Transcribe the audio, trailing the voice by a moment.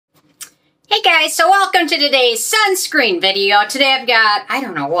Hey guys, so welcome to today's sunscreen video. Today I've got, I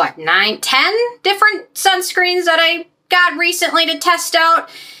don't know what, 9, 10 different sunscreens that I got recently to test out.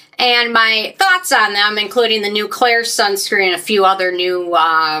 And my thoughts on them, including the new Klairs sunscreen and a few other new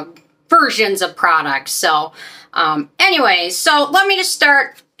versions of products. So anyway, so let me just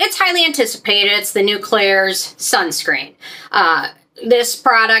start. It's highly anticipated. It's the new Klairs sunscreen. This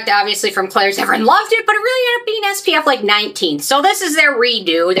product, obviously from Klairs, everyone loved it, but it really ended up being SPF like 19. So this is their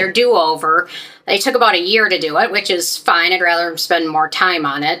redo, their do-over. They took about a year to do it, which is fine. I'd rather spend more time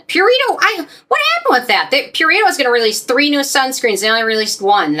on it. Purito, what happened with that? Purito was going to release 3 new sunscreens. They only released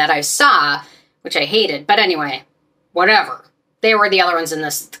 1 that I saw, which I hated. But anyway, whatever. They were the other ones in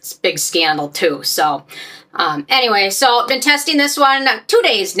this big scandal too. So anyway, so I've been testing this one 2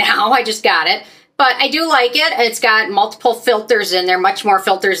 days now. I just got it. But I do like it. It's got multiple filters in there, much more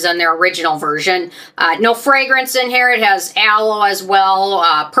filters than their original version. No fragrance in here. It has aloe as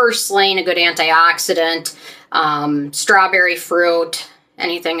well, purslane, a good antioxidant, strawberry fruit,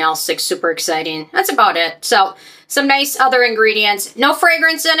 anything else like super exciting. That's about it. So some nice other ingredients. No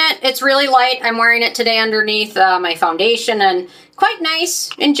fragrance in it. It's really light. I'm wearing it today underneath my foundation and quite nice.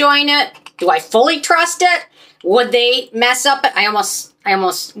 Enjoying it. Do I fully trust it? Would they mess up?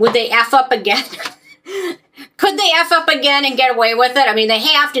 Would they F up again? Could they F up again and get away with it? I mean, they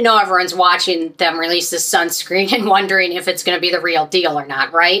have to know everyone's watching them release this sunscreen and wondering if it's going to be the real deal or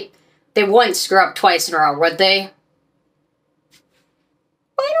not, right? They wouldn't screw up twice in a row, would they? I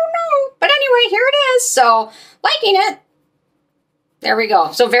don't know. But anyway, here it is. So, liking it. There we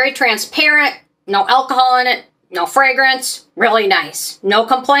go. So, very transparent. No alcohol in it. No fragrance. Really nice. No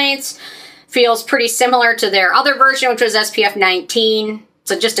complaints. Feels pretty similar to their other version, which was SPF 19.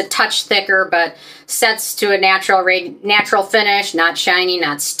 So just a touch thicker, but sets to a natural finish, not shiny,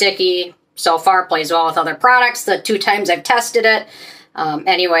 not sticky. So far, plays well with other products. The 2 times I've tested it.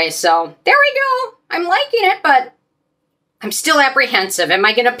 Anyway, so there we go. I'm liking it, but I'm still apprehensive. Am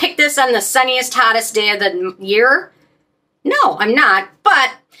I going to pick this on the sunniest, hottest day of the year? No, I'm not.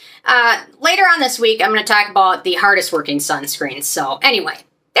 But later on this week, I'm going to talk about the hardest working sunscreens. So anyway.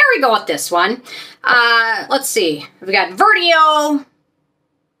 There we go with this one. Let's see. We've got Verdio,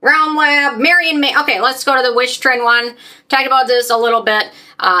 Round Lab, Marion May. Okay, let's go to the Wishtrend one. Talked about this a little bit.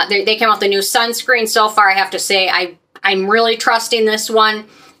 They came out with the new sunscreen. So far, I have to say, I'm really trusting this one.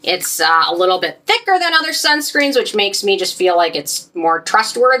 It's a little bit thicker than other sunscreens, which makes me just feel like it's more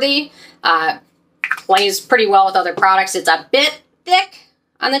trustworthy. Plays pretty well with other products. It's a bit thick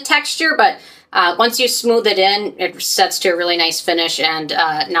on the texture, but once you smooth it in, it sets to a really nice finish and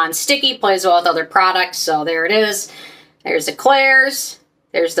non-sticky, plays well with other products. So there it is. There's the Klairs.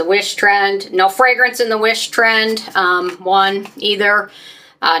 There's the Wishtrend. No fragrance in the Wishtrend one either.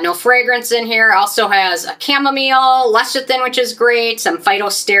 No fragrance in here. Also has a chamomile, lecithin, which is great. Some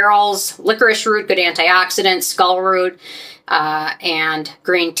phytosterols, licorice root, good antioxidant, skull root, and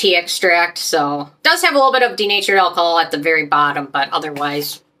green tea extract. So does have a little bit of denatured alcohol at the very bottom, but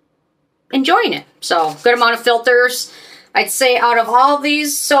otherwise enjoying it. So good amount of filters. I'd say out of all of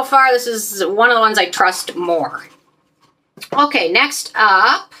these so far, this is one of the ones I trust more. Okay, next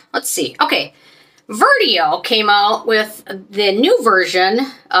up, let's see. Okay, Verdio came out with the new version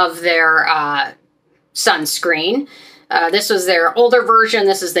of their sunscreen. This was their older version.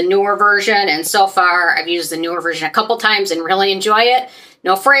 This is the newer version. And so far, I've used the newer version a couple times and really enjoy it.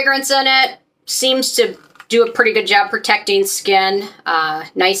 No fragrance in it. Seems to do a pretty good job protecting skin.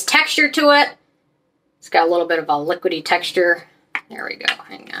 Nice texture to it. It's got a little bit of a liquidy texture. There we go.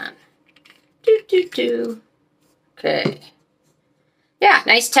 Hang on. Okay. Yeah,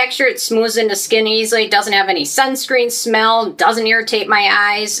 nice texture. It smooths into skin easily. Doesn't have any sunscreen smell. Doesn't irritate my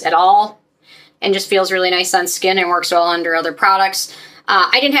eyes at all. And just feels really nice on skin and works well under other products.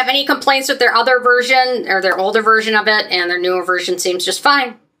 I didn't have any complaints with their other version, or their older version of it, and their newer version seems just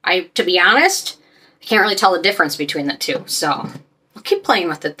fine. To be honest, I can't really tell the difference between the two, so I'll keep playing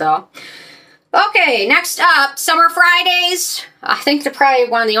with it though. Okay, next up, Summer Fridays. I think they're probably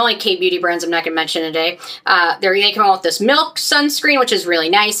one of the only K-beauty brands I'm not going to mention today. They come out with this milk sunscreen, which is really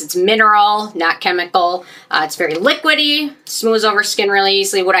nice. It's mineral, not chemical. It's very liquidy, smooths over skin really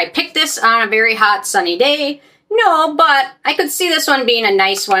easily. Would I pick this on a very hot, sunny day? No, but I could see this one being a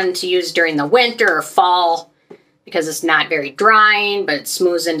nice one to use during the winter or fall, because it's not very drying, but it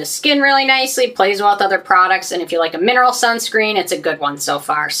smooths into skin really nicely, plays well with other products, and if you like a mineral sunscreen, it's a good one so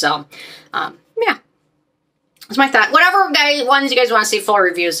far. So, yeah, that's my thought. Whatever ones you guys want to see full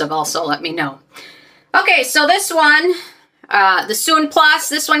reviews of, also let me know. Okay, so this one, the Soon Plus,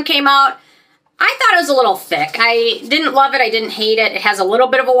 this one came out. I thought it was a little thick. I didn't love it. I didn't hate it. It has a little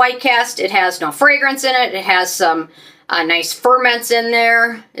bit of a white cast. It has no fragrance in it. It has some nice ferments in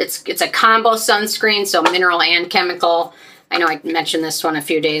there. It's a combo sunscreen, so mineral and chemical. I know I mentioned this one a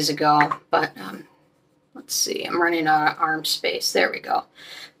few days ago, but let's see. I'm running out of arm space. There we go.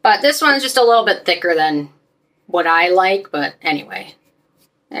 But this one's just a little bit thicker than what I like, but anyway,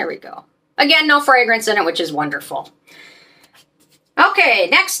 there we go. Again, no fragrance in it, which is wonderful. Okay,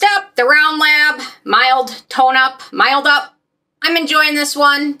 next up, the Round Lab Mild Tone Up, Mild Up. I'm enjoying this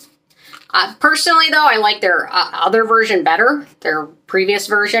one. Personally, though, I like their other version better, their previous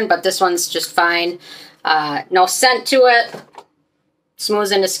version, but this one's just fine. No scent to it.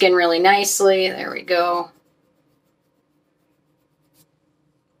 Smooths into skin really nicely. There we go.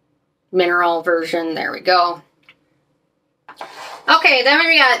 Mineral version. There we go. Okay, then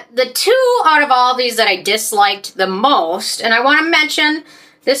we got the two out of all of these that I disliked the most, and I want to mention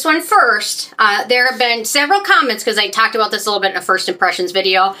this one first. There have been several comments, because I talked about this a little bit in a first impressions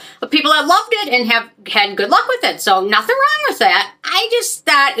video, of people that loved it and have had good luck with it, so nothing wrong with that. I just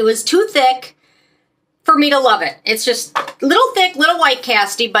thought it was too thick for me to love it. It's just little thick, little white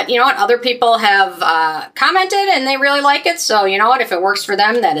casty, but you know what? Other people have commented and they really like it, so you know what? If it works for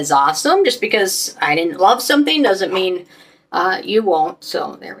them, that is awesome. Just because I didn't love something doesn't mean you won't,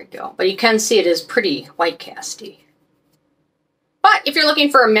 so there we go. But you can see it is pretty white casty. But if you're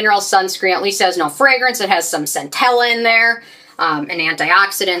looking for a mineral sunscreen, at least it has no fragrance. It has some Centella in there and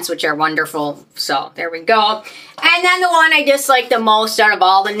antioxidants, which are wonderful. So there we go. And then the one I dislike the most out of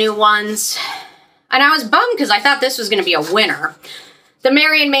all the new ones, and I was bummed because I thought this was going to be a winner. The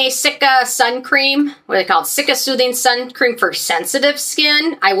Mary & May Cica Sun Cream, what they call it, Cica Soothing Sun Cream for sensitive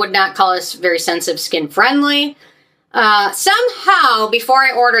skin. I would not call this very sensitive skin friendly. Somehow, before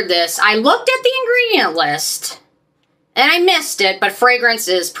I ordered this, I looked at the ingredient list and I missed it, but fragrance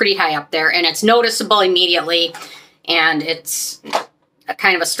is pretty high up there and it's noticeable immediately and it's a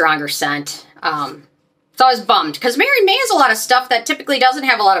kind of a stronger scent. So I was bummed because Mary & May has a lot of stuff that typically doesn't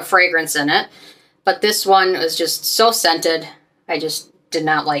have a lot of fragrance in it, but this one was just so scented, I just did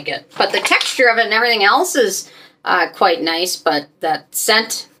not like it. But the texture of it and everything else is quite nice, but that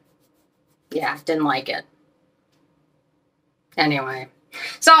scent, yeah, didn't like it. Anyway,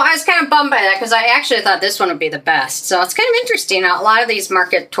 so I was kind of bummed by that because I actually thought this one would be the best. So it's kind of interesting. A lot of these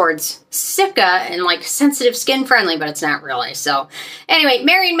market towards Cica and like sensitive skin friendly, but it's not really. So anyway,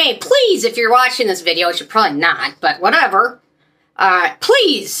 Mary & May, please, if you're watching this video, which you're probably not, but whatever,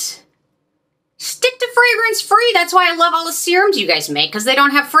 please stick to fragrance free. That's why I love all the serums you guys make, because they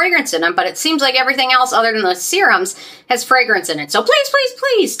don't have fragrance in them, but it seems like everything else other than the serums has fragrance in it. So please, please,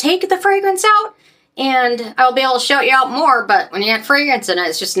 please take the fragrance out. And I'll be able to shout you out more, but when you add fragrance in it,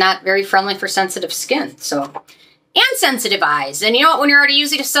 it's just not very friendly for sensitive skin. So, and sensitive eyes. And you know what? When you're already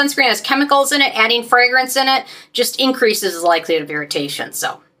using a sunscreen that has chemicals in it, adding fragrance in it just increases the likelihood of irritation.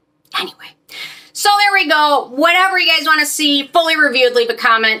 So, anyway. So there we go. Whatever you guys want to see fully reviewed, leave a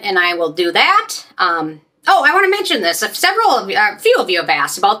comment and I will do that. Oh, I want to mention this. A few of you have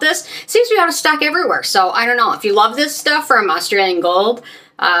asked about this. It seems to be out of stock everywhere. So, I don't know. If you love this stuff from Australian Gold,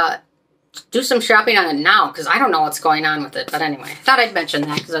 do some shopping on it now, because I don't know what's going on with it. But anyway, I thought I'd mention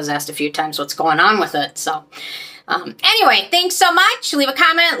that because I was asked a few times what's going on with it. So anyway, thanks so much. Leave a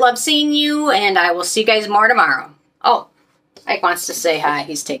comment. Love seeing you, and I will see you guys more tomorrow. Oh, Ike wants to say hi.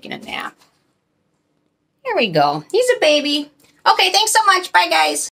 He's taking a nap. Here we go. He's a baby. Okay, thanks so much. Bye, guys.